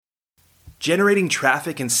Generating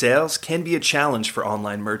traffic and sales can be a challenge for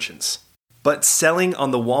online merchants. But selling on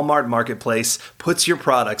the Walmart Marketplace puts your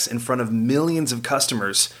products in front of millions of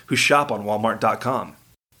customers who shop on Walmart.com.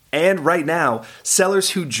 And right now, sellers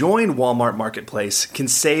who join Walmart Marketplace can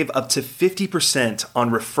save up to 50% on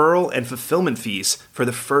referral and fulfillment fees for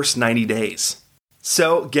the first 90 days.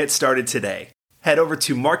 So get started today. Head over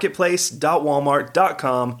to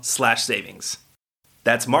marketplace.walmart.com/savings.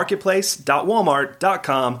 That's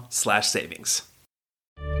marketplace.walmart.com/savings.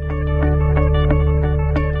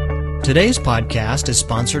 Today's podcast is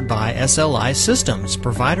sponsored by SLI Systems,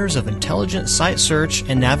 providers of intelligent site search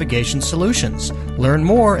and navigation solutions. Learn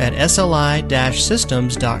more at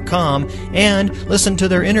sli-systems.com and listen to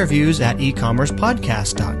their interviews at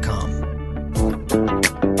ecommercepodcast.com.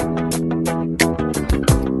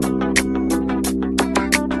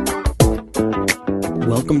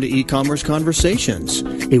 Welcome to E-Commerce Conversations,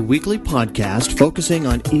 a weekly podcast focusing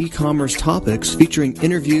on e-commerce topics featuring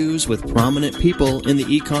interviews with prominent people in the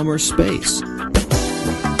e-commerce space.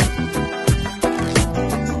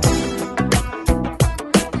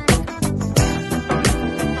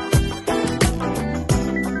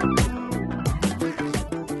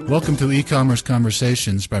 Welcome to E-Commerce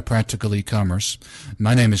Conversations by Practical E-Commerce.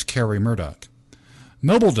 My name is Kerry Murdoch.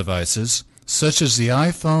 Mobile devices, such as the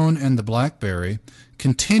iPhone and the BlackBerry,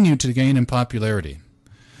 continue to gain in popularity.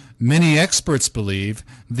 Many experts believe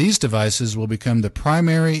these devices will become the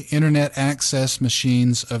primary internet access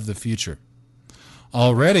machines of the future.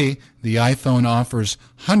 Already, the iPhone offers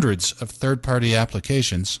hundreds of third-party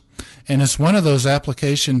applications, and it's one of those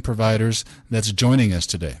application providers that's joining us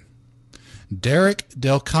today. Derek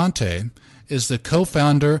Del Conte is the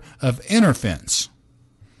co-founder of Interfence,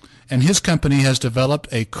 and his company has developed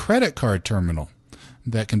a credit card terminal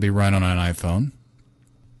that can be run on an iPhone.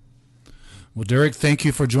 Well, Derek, thank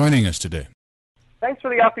you for joining us today. Thanks for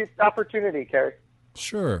the opportunity, Kerry.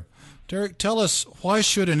 Sure. Derek, tell us, why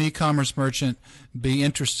should an e-commerce merchant be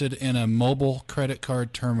interested in a mobile credit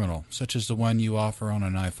card terminal, such as the one you offer on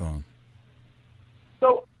an iPhone?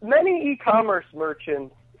 So many e-commerce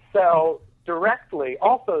merchants also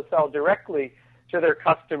sell directly to their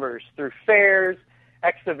customers through fairs,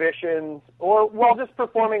 exhibitions, or while just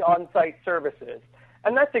performing on-site services.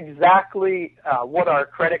 And that's exactly what our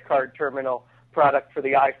credit card terminal product for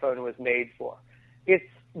the iPhone was made for. It's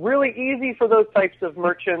really easy for those types of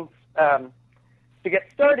merchants to get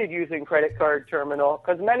started using credit card terminal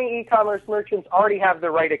because many e-commerce merchants already have the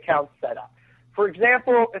right accounts set up. For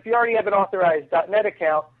example, if you already have an authorized .NET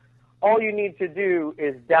account, all you need to do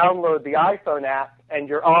is download the iPhone app and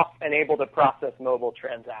you're off and able to process mobile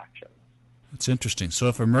transactions. That's interesting. So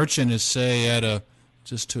if a merchant is, say,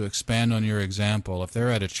 just to expand on your example, if they're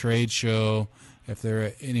at a trade show, if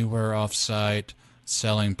they're anywhere off-site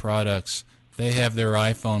selling products, they have their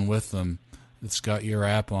iPhone with them that's got your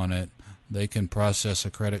app on it. They can process a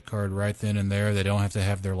credit card right then and there. They don't have to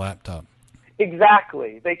have their laptop.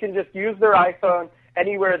 Exactly. They can just use their iPhone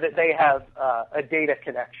anywhere that they have a data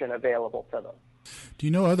connection available to them. Do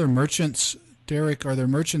you know other merchants, Derek? Are there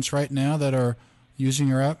merchants right now that are using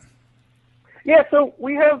your app? Yeah, so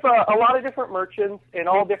we have a lot of different merchants in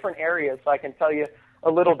all different areas. So I can tell you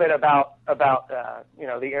a little bit about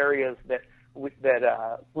the areas that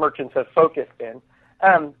merchants have focused in.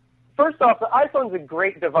 First off, the iPhone's a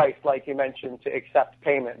great device, like you mentioned, to accept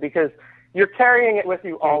payment because you're carrying it with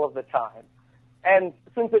you all of the time. And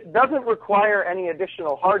since it doesn't require any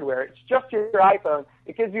additional hardware, it's just your iPhone,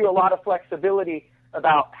 it gives you a lot of flexibility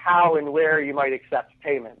about how and where you might accept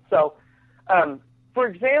payment. So, for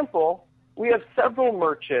example, we have several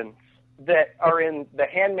merchants that are in the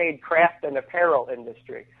handmade craft and apparel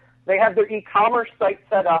industry. They have their e-commerce site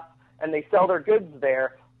set up and they sell their goods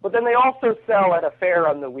there, but then they also sell at a fair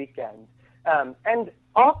on the weekend. And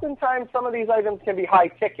oftentimes some of these items can be high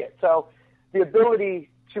ticket. So the ability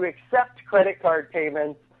to accept credit card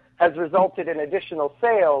payments has resulted in additional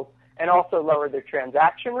sales and also lowered their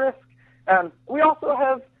transaction risk. We also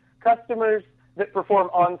have customers that perform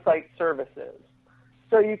on-site services.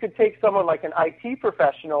 So you could take someone like an IT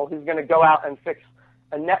professional who's going to go out and fix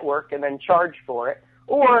a network and then charge for it,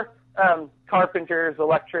 or carpenters,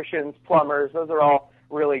 electricians, plumbers. Those are all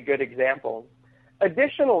really good examples.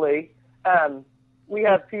 Additionally, we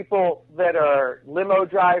have people that are limo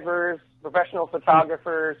drivers, professional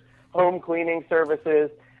photographers, home cleaning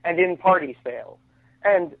services, and in-party sales.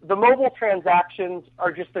 And the mobile transactions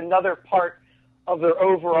are just another part of their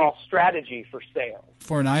overall strategy for sales.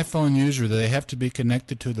 For an iPhone user, do they have to be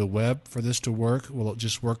connected to the web for this to work? Will it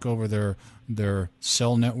just work over their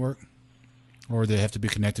cell network, or do they have to be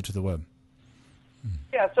connected to the web?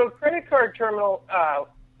 Yeah, so credit card terminal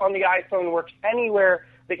on the iPhone works anywhere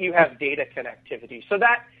that you have data connectivity. So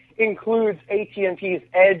that includes AT&T's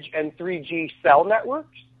Edge and 3G cell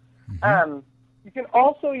networks. You can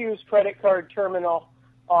also use Credit Card Terminal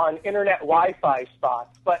on internet Wi-Fi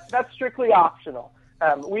spots, but that's strictly optional.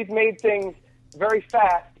 We've made things very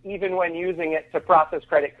fast, even when using it to process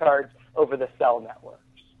credit cards over the cell networks.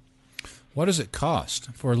 What does it cost?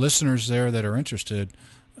 For listeners there that are interested,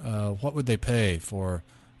 what would they pay for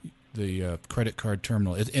the Credit Card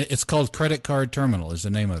Terminal? It's called Credit Card Terminal is the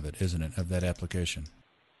name of it, isn't it, of that application?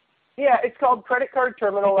 Yeah, it's called Credit Card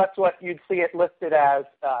Terminal. That's what you'd see it listed as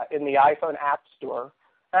in the iPhone App Store.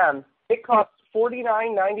 It costs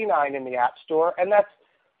 $49.99 in the App Store, and that's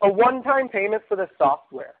a one-time payment for the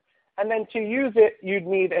software. And then to use it, you'd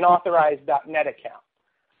need an authorized .net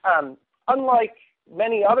account. Unlike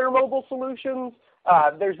many other mobile solutions,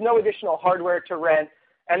 there's no additional hardware to rent,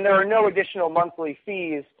 and there are no additional monthly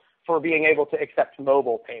fees for being able to accept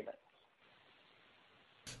mobile payments.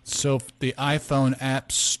 So the iPhone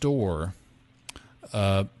App Store,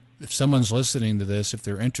 if someone's listening to this, if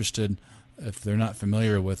they're interested, if they're not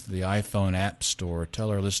familiar with the iPhone App Store, tell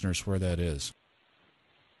our listeners where that is.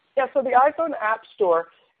 Yeah, so the iPhone App Store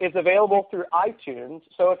is available through iTunes.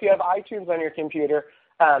 So if you have iTunes on your computer,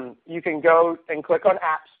 you can go and click on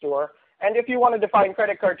App Store. And if you wanted to find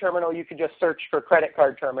Credit Card Terminal, you could just search for Credit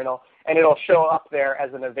Card Terminal, and it'll show up there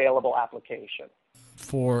as an available application.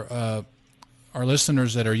 For our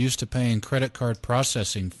listeners that are used to paying credit card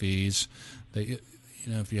processing fees,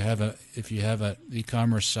 if you have an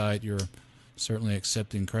e-commerce site, you're certainly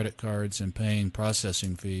accepting credit cards and paying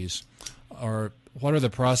processing fees. What are the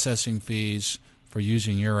processing fees for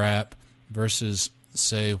using your app versus,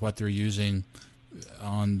 say, what they're using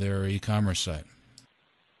on their e-commerce site?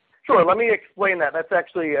 Sure. Let me explain that. That's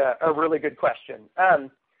actually a really good question.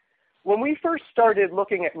 When we first started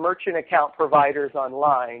looking at merchant account providers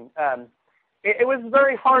online, it was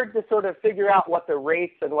very hard to sort of figure out what the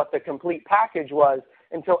rates and what the complete package was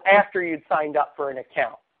until after you'd signed up for an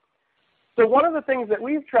account. So one of the things that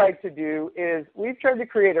we've tried to do is we've tried to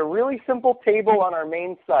create a really simple table on our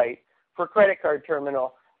main site for Credit Card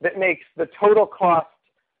Terminal that makes the total cost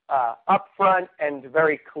upfront and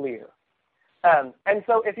very clear. And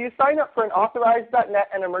so if you sign up for an authorized.net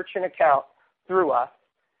and a merchant account through us,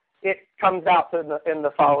 it comes out in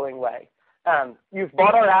the following way. You've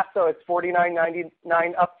bought our app, so it's $49.99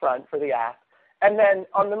 upfront for the app. And then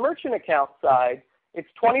on the merchant account side, it's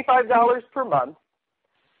 $25 per month,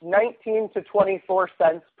 19 to 24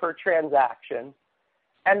 cents per transaction.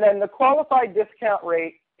 And then the qualified discount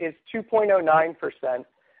rate is 2.09%,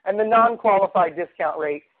 and the non-qualified discount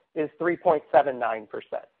rate is 3.79%.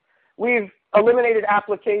 We've eliminated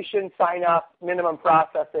application, sign-up, minimum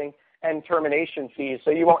processing, and termination fees, so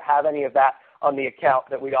you won't have any of that on the account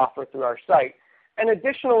that we offer through our site. And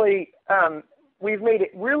additionally, we've made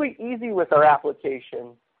it really easy with our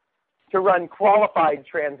application to run qualified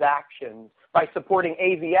transactions by supporting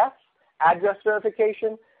AVS, address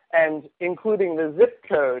verification, and including the zip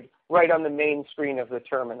code right on the main screen of the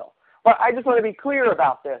terminal. But I just want to be clear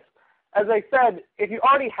about this. As I said, if you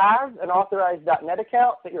already have an authorized .net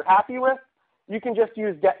account that you're happy with, you can just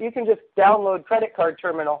download Credit Card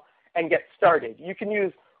Terminal and get started. You can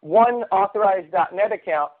use one authorized .net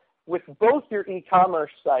account with both your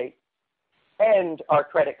e-commerce site and our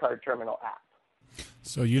Credit Card Terminal app.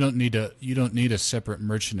 So you don't need a separate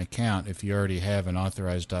merchant account if you already have an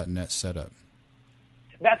authorized.net set up.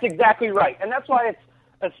 That's exactly right, and that's why it's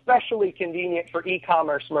especially convenient for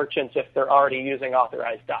e-commerce merchants if they're already using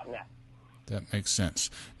authorized.net. That makes sense.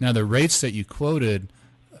 Now the rates that you quoted,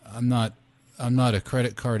 I'm not a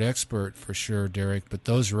credit card expert for sure, Derek, but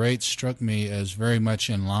those rates struck me as very much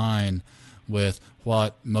in line with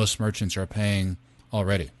what most merchants are paying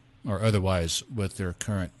already or otherwise with their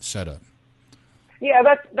current setup. Yeah,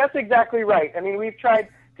 that's exactly right. I mean, we've tried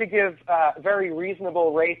to give very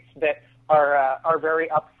reasonable rates that are very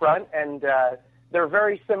upfront, and they're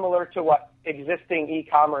very similar to what existing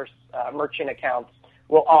e-commerce merchant accounts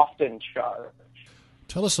will often charge.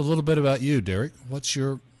 Tell us a little bit about you, Derek. What's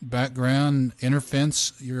your background?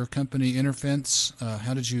 Interfence, your company Interfence.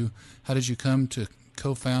 How did you come to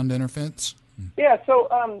co-found Interfence? Yeah,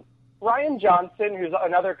 so Ryan Johnson, who's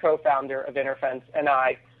another co-founder of Interfence, and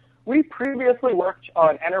we previously worked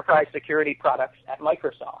on enterprise security products at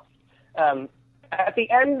Microsoft. At the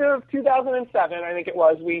end of 2007, I think it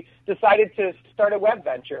was, we decided to start a web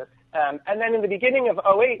venture. And then in the beginning of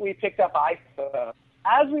 2008, we picked up iPhone.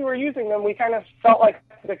 As we were using them, we kind of felt like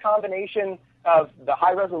the combination of the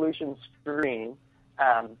high-resolution screen,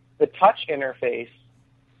 the touch interface,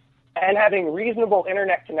 and having reasonable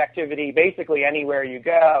internet connectivity basically anywhere you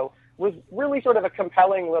go was really sort of a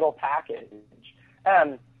compelling little package.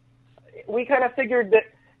 We kind of figured that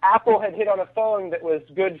Apple had hit on a phone that was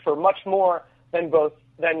good for much more than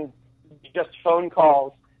just phone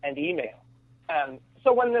calls and email.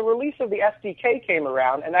 So when the release of the SDK came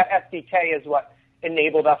around, and that SDK is what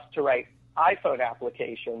enabled us to write iPhone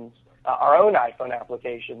applications, our own iPhone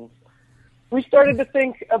applications, we started to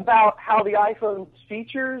think about how the iPhone's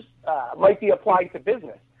features might be applied to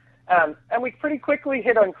business. And we pretty quickly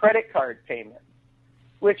hit on credit card payments,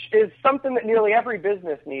 which is something that nearly every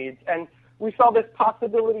business needs. And we saw this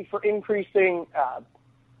possibility for increasing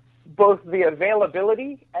both the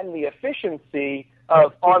availability and the efficiency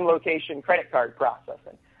of on-location credit card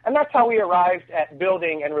processing. And that's how we arrived at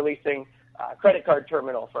building and releasing Credit Card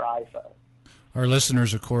Terminal for iPhone. Our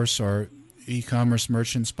listeners, of course, are e-commerce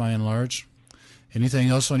merchants by and large. Anything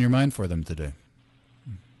else on your mind for them today?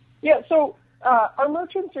 Yeah, so our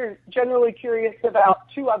merchants are generally curious about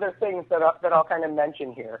two other things that I'll kind of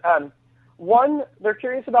mention here. One, they're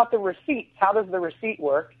curious about the receipts. How does the receipt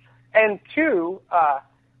work? And two,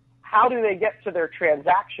 how do they get to their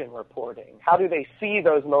transaction reporting? How do they see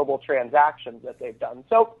those mobile transactions that they've done?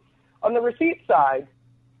 So on the receipt side,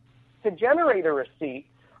 to generate a receipt,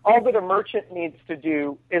 all that a merchant needs to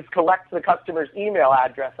do is collect the customer's email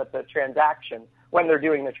address at the transaction when they're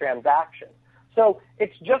doing the transaction. So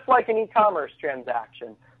it's just like an e-commerce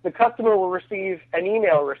transaction. The customer will receive an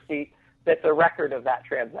email receipt that's a record of that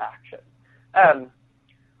transaction.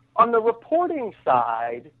 On the reporting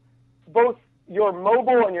side, both your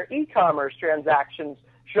mobile and your e-commerce transactions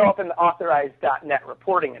show up in the authorized.net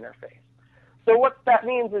reporting interface. So what that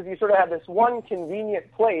means is you sort of have this one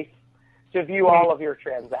convenient place to view all of your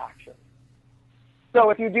transactions.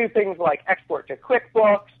 So if you do things like export to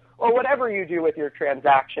QuickBooks or whatever you do with your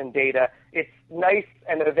transaction data, it's nice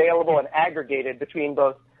and available and aggregated between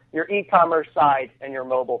both your e-commerce side and your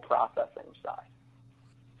mobile processing side.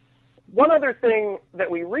 One other thing that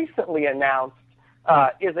we recently announced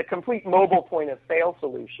is a complete mobile point-of-sale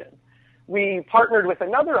solution. We partnered with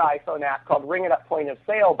another iPhone app called Ring It Up Point of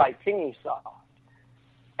Sale by Thingisoft.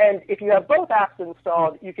 And if you have both apps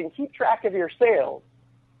installed, you can keep track of your sales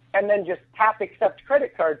and then just tap accept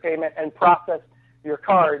credit card payment and process your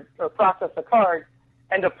card or process a card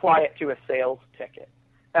and apply it to a sales ticket.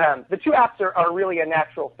 The two apps are really a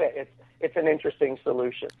natural fit. It's an interesting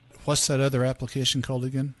solution. What's that other application called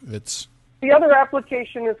again? The other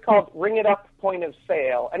application is called Ring It Up Point of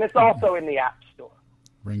Sale, and it's also in the App Store.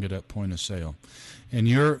 Ring It Up Point of Sale. And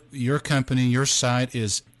your company, your site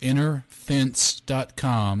is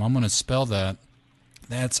InnerFence.com. I'm going to spell that.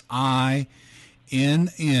 That's I-N-N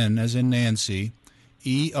as in Nancy,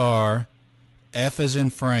 E-R, F as in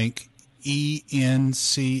Frank,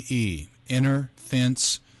 E-N-C-E,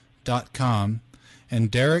 InnerFence.com. And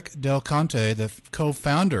Derek Del Conte, the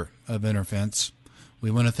co-founder of InnerFence, we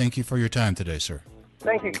want to thank you for your time today, sir.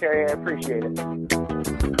 Thank you, Kerry. I appreciate it.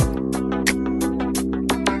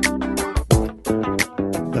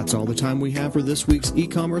 That's all the time we have for this week's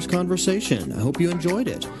e-commerce conversation. I hope you enjoyed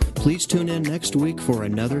it. Please tune in next week for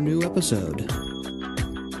another new episode.